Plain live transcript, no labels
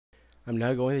I'm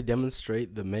now going to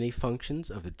demonstrate the many functions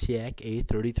of the Teac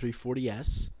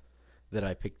A-3340S that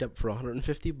I picked up for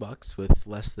 150 bucks with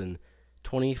less than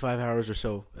 25 hours or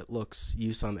so, it looks,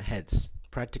 use on the heads.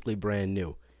 Practically brand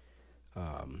new.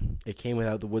 It came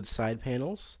without the wood side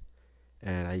panels,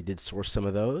 and I did source some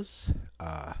of those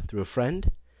through a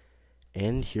friend,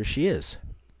 and here she is.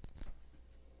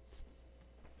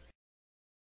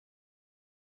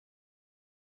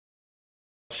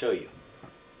 I'll show you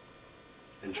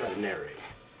and try to narrate.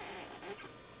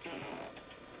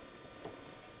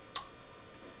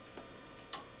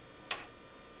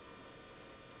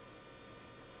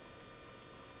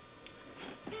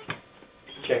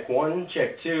 Check one,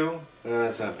 check two.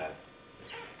 That's not bad.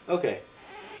 Okay.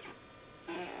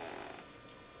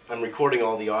 I'm recording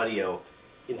all the audio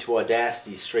into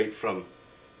Audacity straight from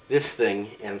this thing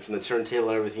and from the turntable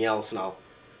and everything else, and I'll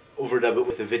overdub it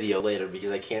with a video later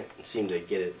because I can't seem to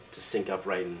get it to sync up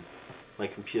right in my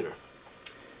computer.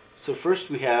 So first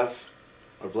we have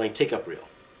our blank take-up reel.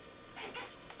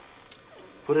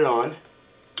 Put it on,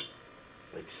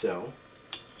 like so.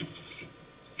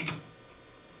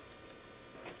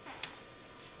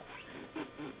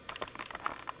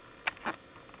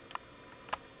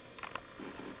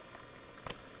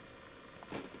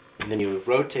 And then you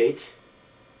rotate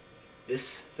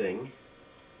this thing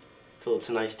until it's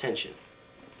a nice tension.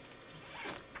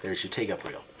 There's your take-up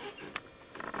reel.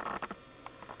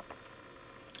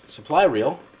 Supply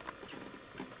reel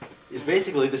is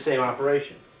basically the same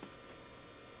operation.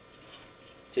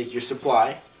 Take your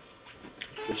supply,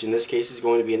 which in this case is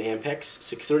going to be an Ampex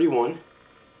 631,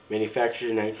 manufactured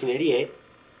in 1988,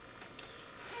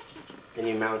 and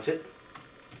you mount it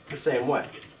the same way.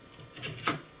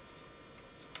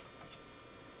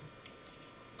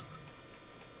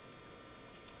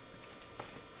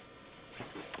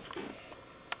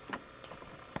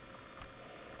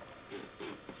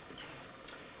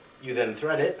 You then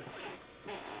thread it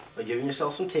by giving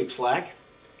yourself some tape slack.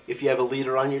 If you have a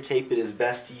leader on your tape, it is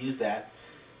best to use that.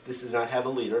 This does not have a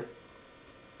leader,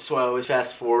 so I always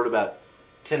fast forward about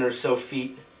 10 or so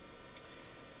feet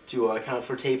to account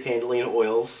for tape handling and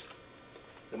oils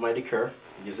that might occur,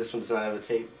 because this one does not have a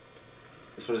tape.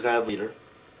 This one does not have a leader.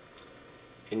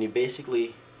 And you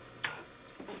basically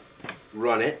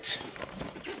run it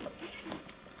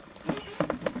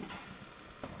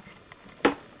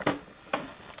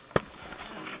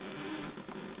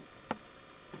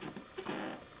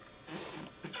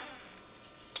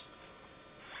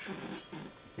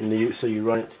so you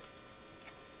run it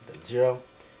at 0,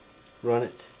 run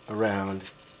it around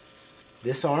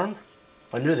this arm,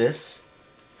 under this,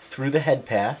 through the head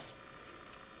path,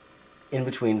 in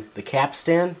between the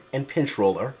capstan and pinch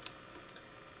roller,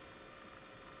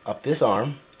 up this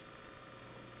arm,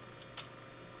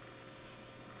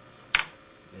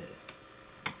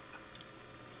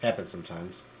 happens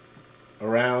sometimes,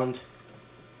 around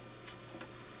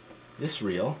this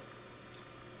reel.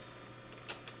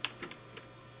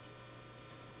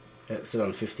 Set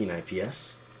on 15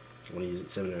 IPS. I want to use it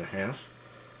 7.5.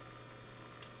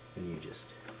 And you just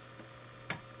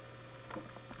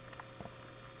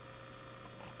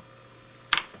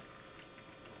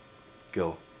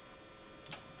go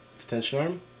the tension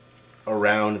arm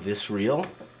around this reel.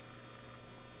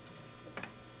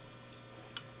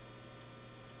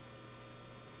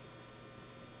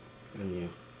 And you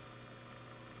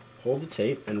hold the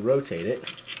tape and rotate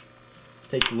it.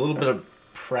 Takes a little bit of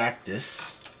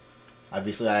practice.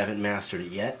 Obviously, I haven't mastered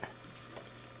it yet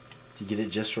to get it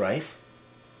just right.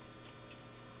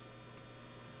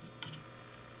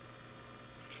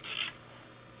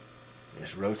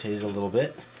 Just rotate it a little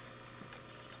bit,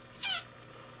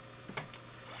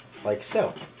 like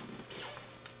so.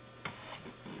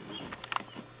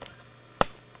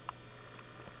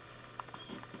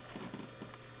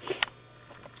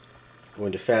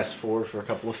 Going to fast forward for a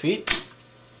couple of feet.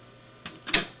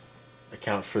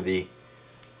 Account for the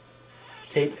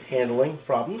tape handling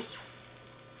problems,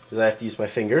 because I have to use my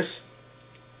fingers.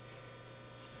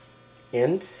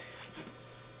 And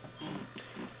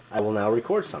I will now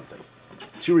record something.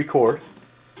 To record,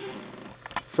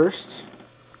 first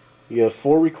you have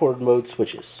 4 record mode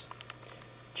switches.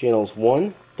 Channels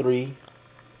 1, 3,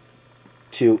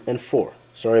 2, and 4.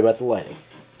 Sorry about the lighting.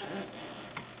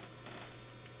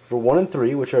 For 1 and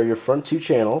 3, which are your front 2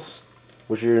 channels,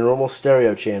 which are your normal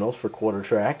stereo channels for quarter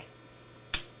track,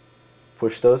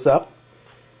 push those up.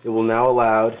 It will now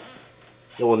allow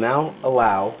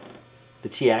the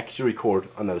Teac to record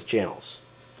on those channels.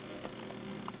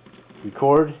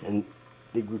 Record, and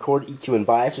the record EQ and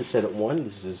bias are set at 1.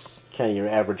 This is kind of your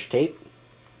average tape.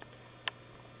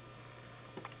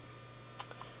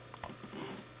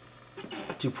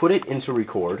 To put it into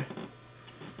record,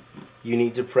 you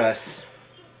need to press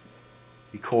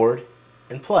record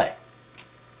and play.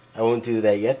 I won't do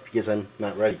that yet because I'm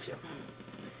not ready to.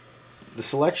 The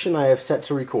selection I have set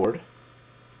to record,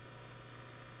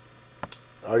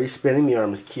 already spinning, the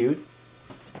arm is cued.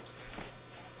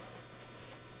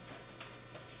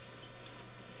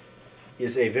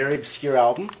 Is a very obscure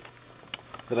album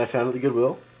that I found at the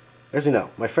Goodwill. Actually,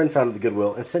 no, my friend found at the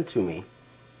Goodwill and sent to me,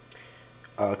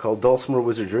 called Dulcimer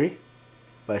Wizardry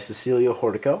by Cecilia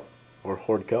Hordico, or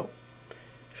Hordco.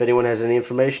 If anyone has any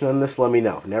information on this, let me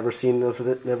know. Never seen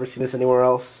this anywhere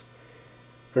else.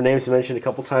 Her name's mentioned a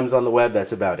couple times on the web,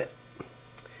 that's about it.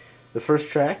 The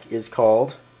first track is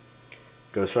called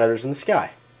Ghost Riders in the Sky.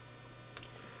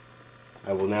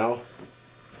 I will now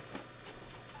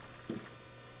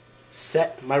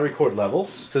set my record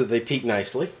levels so that they peak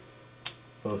nicely.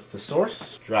 Both the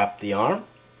source, drop the arm,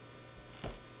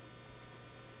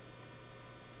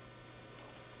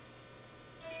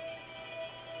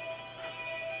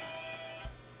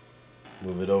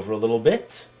 move it over a little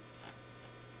bit.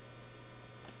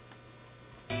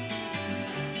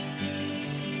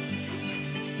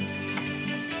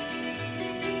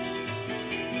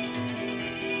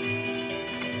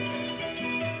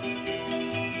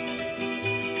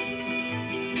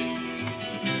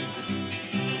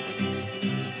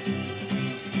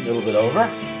 A little bit over.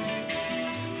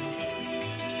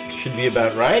 Should be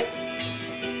about right.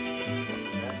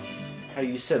 That's how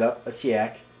you set up a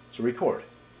Teac to record.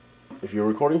 If you're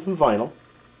recording from vinyl,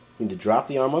 you need to drop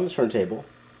the arm on the turntable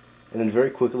and then very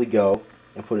quickly go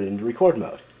and put it into record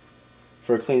mode.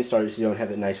 For a clean start, so you don't have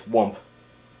that nice whump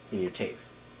in your tape.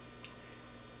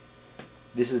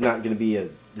 This is not going to be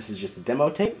this is just a demo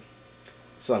tape,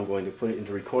 so I'm going to put it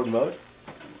into record mode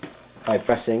by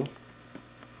pressing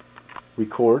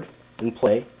record and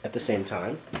play at the same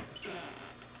time.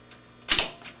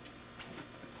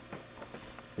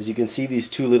 As you can see, these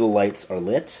two little lights are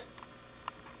lit.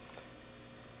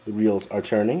 The reels are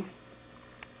turning.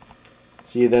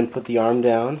 So you then put the arm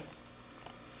down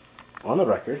on the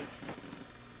record.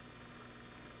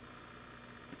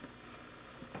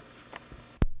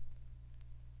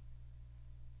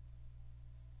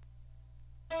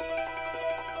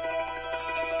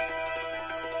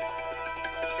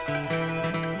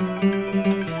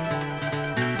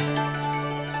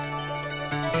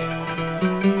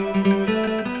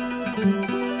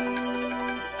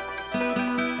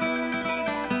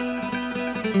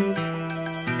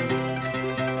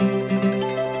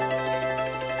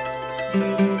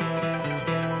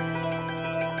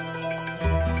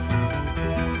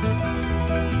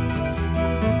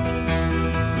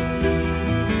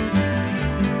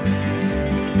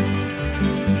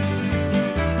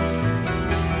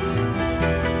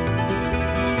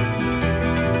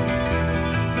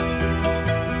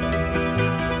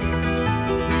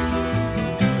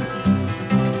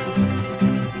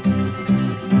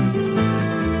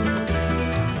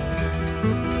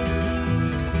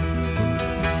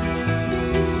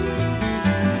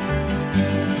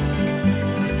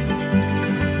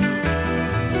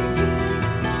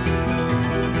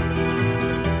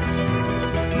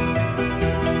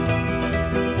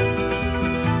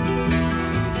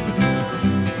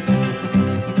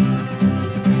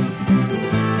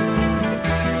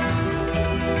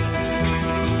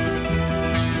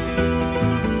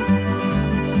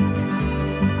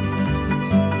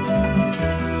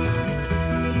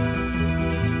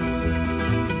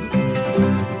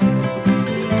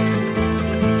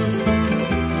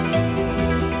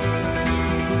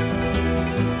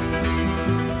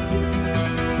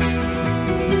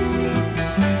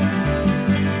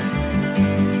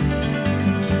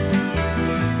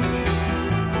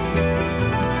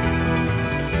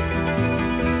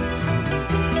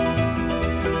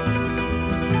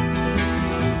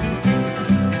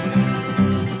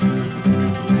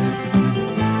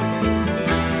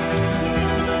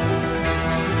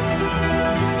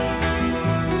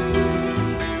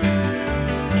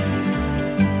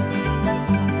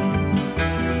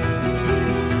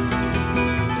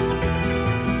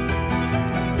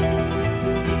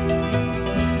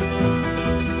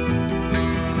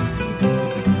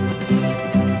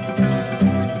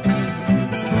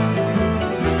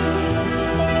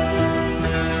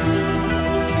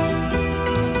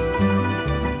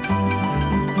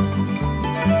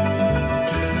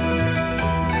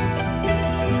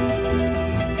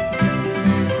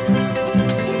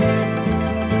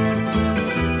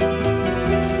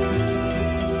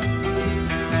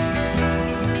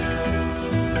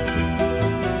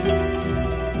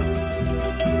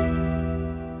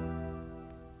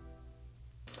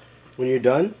 When you're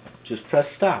done, just press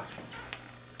stop.